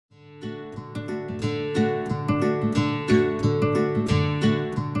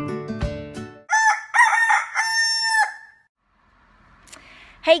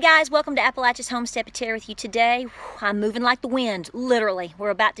Hey guys, welcome to Appalachia's Homestead. Patara with you today. I'm moving like the wind, literally. We're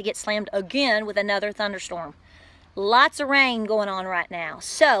about to get slammed again with another thunderstorm. Lots of rain going on right now.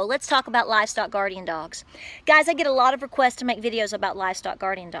 So let's talk about Livestock Guardian Dogs. Guys, I get a lot of requests to make videos about Livestock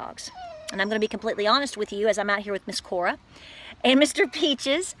Guardian Dogs. And I'm going to be completely honest with you as I'm out here with Miss Cora and Mr.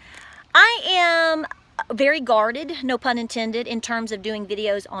 Peaches. I am very guarded, no pun intended, in terms of doing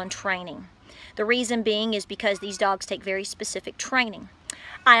videos on training. The reason being is because these dogs take very specific training.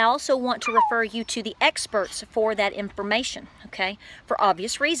 I also want to refer you to the experts for that information, okay? For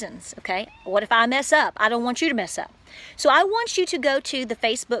obvious reasons, okay? What if I mess up? I don't want you to mess up. So I want you to go to the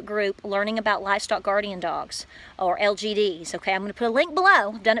Facebook group Learning About Livestock Guardian Dogs, or LGDs, okay? I'm going to put a link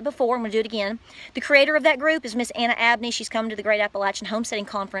below. I've done it before. I'm going to do it again. The creator of that group is Miss Anna Abney. She's come to the Great Appalachian Homesteading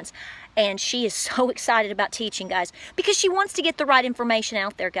Conference, and she is so excited about teaching, guys, because she wants to get the right information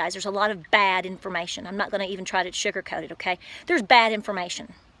out there, guys. There's a lot of bad information. I'm not going to even try to sugarcoat it, okay? There's bad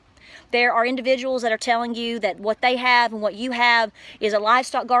information. There are individuals that are telling you that what they have and what you have is a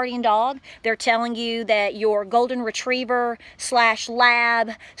livestock guardian dog. They're telling you that your golden retriever slash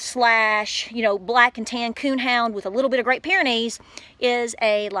lab slash, black and tan coonhound with a little bit of Great Pyrenees is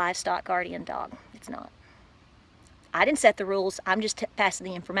a livestock guardian dog. It's not. I didn't set the rules. I'm just passing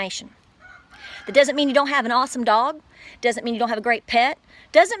the information. That doesn't mean you don't have an awesome dog. Doesn't mean you don't have a great pet.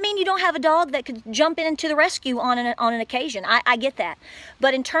 Doesn't mean you don't have a dog that could jump into the rescue on an occasion. I get that.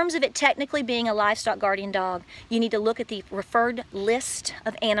 But in terms of it technically being a livestock guardian dog, you need to look at the referred list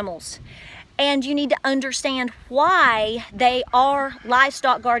of animals. And you need to understand why they are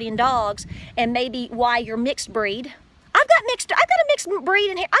livestock guardian dogs and maybe why you're mixed breed. I've got a mixed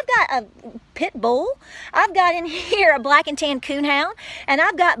breed in here. I've got a pit bull. I've got in here a black and tan coonhound, and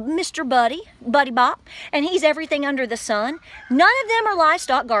I've got Mr. Buddy Bop, and he's everything under the sun. None of them are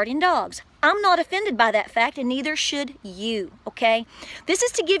livestock guardian dogs. I'm not offended by that fact, and neither should you, okay? This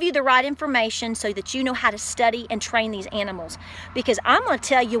is to give you the right information so that you know how to study and train these animals. Because I'm going to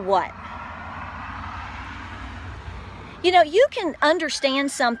tell you what. You can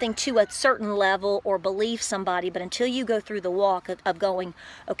understand something to a certain level or believe somebody, but until you go through the walk of going,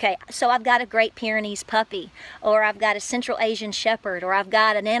 okay, so I've got a Great Pyrenees puppy, or I've got a Central Asian Shepherd, or I've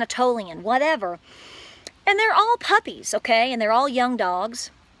got an Anatolian, whatever. And they're all puppies, okay? And they're all young dogs.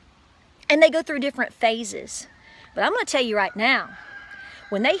 And they go through different phases. But I'm going to tell you right now,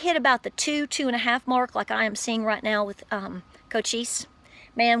 when they hit about the 2.5 mark, like I am seeing right now with Cochise,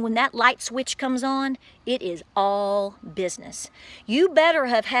 man, when that light switch comes on, it is all business. You better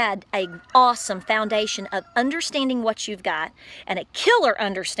have had an awesome foundation of understanding what you've got and a killer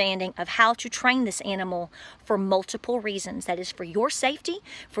understanding of how to train this animal for multiple reasons. That is for your safety,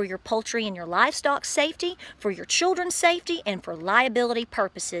 for your poultry and your livestock safety, for your children's safety, and for liability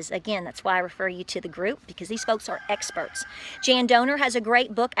purposes. Again, that's why I refer you to the group, because these folks are experts. Jan Donor has a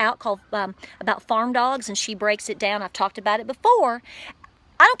great book out called about farm dogs, and she breaks it down. I've talked about it before.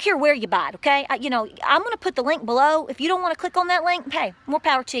 I don't care where you buy it, okay? I'm going to put the link below. If you don't want to click on that link, hey, more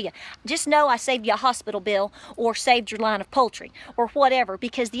power to you. Just know I saved you a hospital bill or saved your line of poultry or whatever,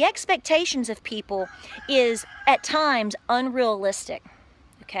 because the expectations of people is at times unrealistic,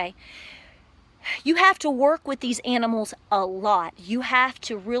 okay? You have to work with these animals a lot. You have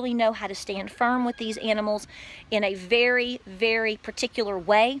to really know how to stand firm with these animals in a very, very particular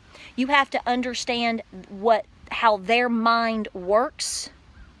way. You have to understand how their mind works.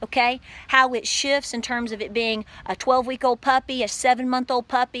 Okay, how it shifts in terms of it being a 12-week-old puppy, a 7-month-old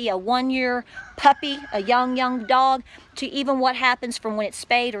puppy, a 1-year puppy, a young dog, to even what happens from when it's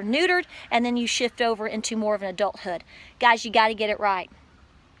spayed or neutered, and then you shift over into more of an adulthood. Guys, you got to get it right.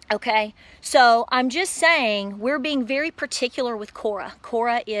 Okay, so I'm just saying we're being very particular with Cora.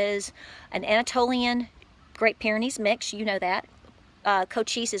 Cora is an Anatolian Great Pyrenees mix, you know that.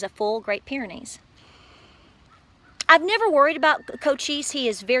 Cochise is a full Great Pyrenees. I've never worried about Cochise. He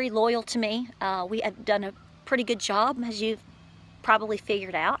is very loyal to me. We have done a pretty good job, as you've probably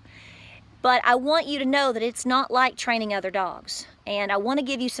figured out. But I want you to know that it's not like training other dogs. And I want to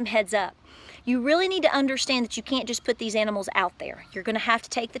give you some heads up. You really need to understand that you can't just put these animals out there. You're going to have to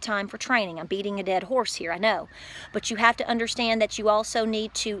take the time for training. I'm beating a dead horse here, I know. But you have to understand that you also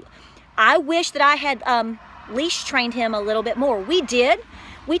need to... I wish that I had leash trained him a little bit more. We did.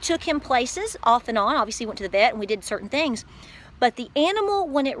 We took him places off and on. Obviously went to the vet and we did certain things. But the animal,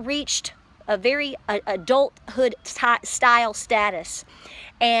 when it reached a very adulthood style status,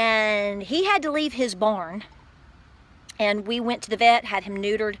 and he had to leave his barn, and we went to the vet, had him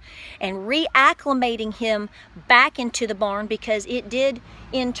neutered, and reacclimating him back into the barn, because it did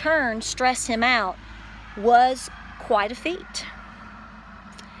in turn stress him out, was quite a feat.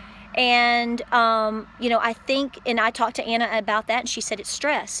 And you know, I think, and I talked to Anna about that, and she said it's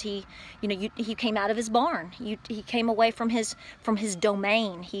stress. He, you know, he came out of his barn. He came away from his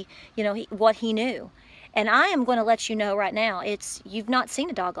domain. You know, what he knew. And I am going to let you know right now, you've not seen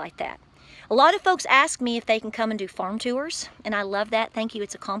a dog like that. A lot of folks ask me if they can come and do farm tours, and I love that. Thank you.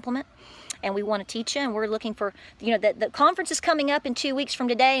 It's a compliment. And we want to teach you, and we're looking for, you know, the conference is coming up in 2 weeks from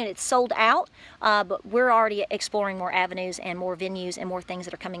today, and it's sold out, but we're already exploring more avenues and more venues and more things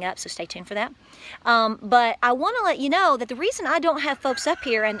that are coming up, so stay tuned for that. But I want to let you know that the reason I don't have folks up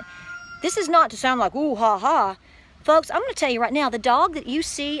here, and this is not to sound like, ooh, ha, ha. Folks, I'm going to tell you right now, the dog that you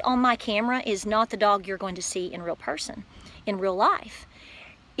see on my camera is not the dog you're going to see in real person, in real life.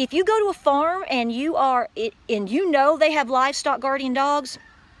 If you go to a farm and you know they have livestock guardian dogs,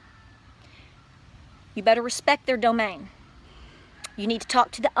 you better respect their domain. You need to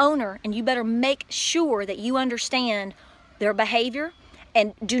talk to the owner, and you better make sure that you understand their behavior,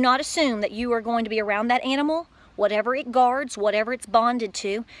 and do not assume that you are going to be around that animal, whatever it guards, whatever it's bonded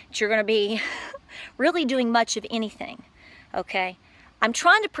to, that you're going to be really doing much of anything, okay? I'm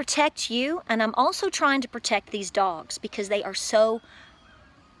trying to protect you, and I'm also trying to protect these dogs because they are so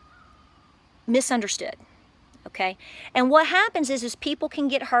misunderstood. Okay, and what happens is people can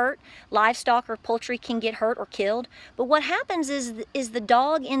get hurt, livestock or poultry can get hurt or killed, but what happens is the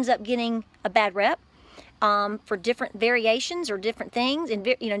dog ends up getting a bad rep for different variations or different things, and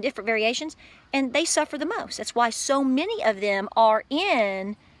you know, different variations, and they suffer the most. That's why so many of them are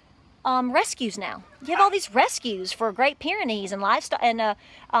in rescues now. You have all these rescues for Great Pyrenees and livestock and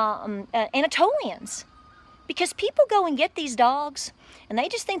Anatolians, because people go and get these dogs, and they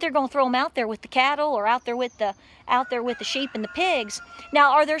just think they're going to throw them out there with the cattle or out there with the sheep and the pigs.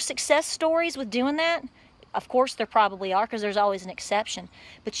 Now, are there success stories with doing that? Of course there probably are, because there's always an exception.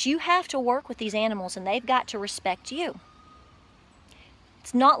 But you have to work with these animals, and they've got to respect you.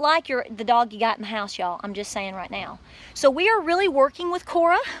 It's not like you're the dog you got in the house, y'all. I'm just saying right now. So we are really working with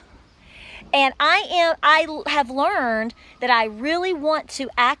Cora, and I have learned that I really want to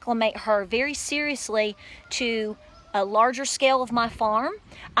acclimate her very seriously to a larger scale of my farm.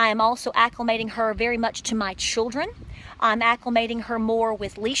 I am also acclimating her very much to my children. I'm acclimating her more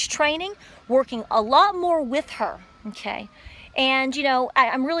with leash training, working a lot more with her, okay? And, you know,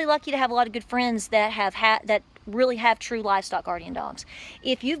 I'm really lucky to have a lot of good friends that really have true livestock guardian dogs.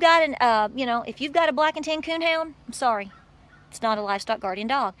 If you've got if you've got a black and tan coonhound, I'm sorry, it's not a livestock guardian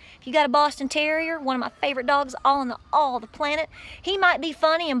dog. If you got a Boston Terrier, one of my favorite dogs on all the planet, he might be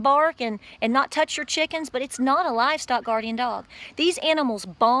funny and bark and not touch your chickens, but it's not a livestock guardian dog. These animals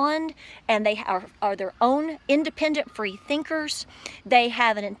bond, and they are their own independent free thinkers. They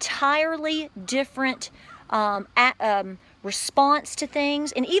have an entirely different response to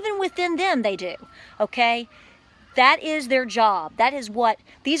things, and even within them they do, okay? That is their job. That is what,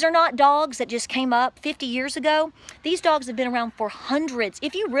 these are not dogs that just came up 50 years ago. These dogs have been around for hundreds.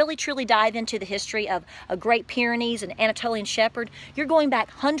 If you really truly dive into the history of a Great Pyrenees and Anatolian Shepherd, you're going back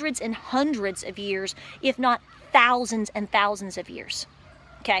hundreds and hundreds of years, if not thousands and thousands of years.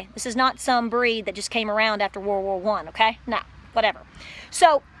 Okay, this is not some breed that just came around after World War I, okay? No, whatever.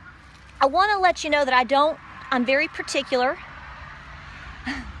 So, I want to let you know that I'm very particular.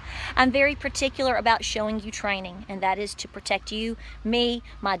 I'm very particular about showing you training, and that is to protect you, me,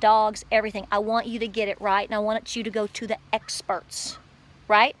 my dogs, everything. I want you to get it right, and I want you to go to the experts,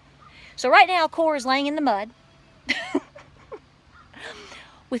 right? So right now, Cora is laying in the mud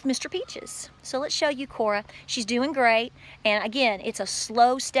with Mr. Peaches. So let's show you Cora. She's doing great, and again, it's a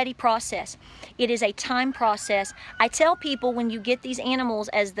slow, steady process. It is a time process. I tell people when you get these animals,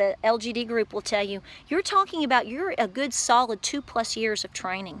 as the LGD group will tell you, you're a good solid 2+ years of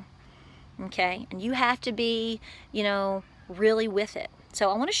training. Okay, and you have to be, you know, really with it.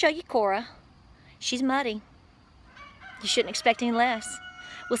 So I want to show you Cora. She's muddy. You shouldn't expect any less.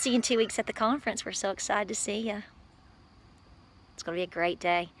 We'll see you in 2 weeks at the conference. We're so excited to see you. It's going to be a great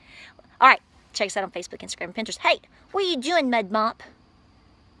day. All right, check us out on Facebook, Instagram, and Pinterest. Hey, what are you doing, Mud Mop?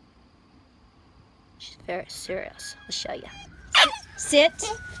 She's very serious. Let's show you. Sit.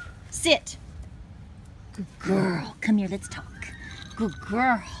 Sit. Good girl. Come here, let's talk. Good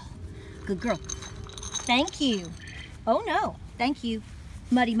girl. Good girl. Thank you. Oh no, thank you,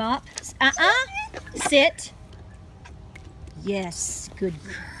 Muddy Mop. Sit. Yes, good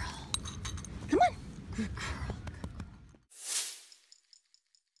girl. Come on. Good girl.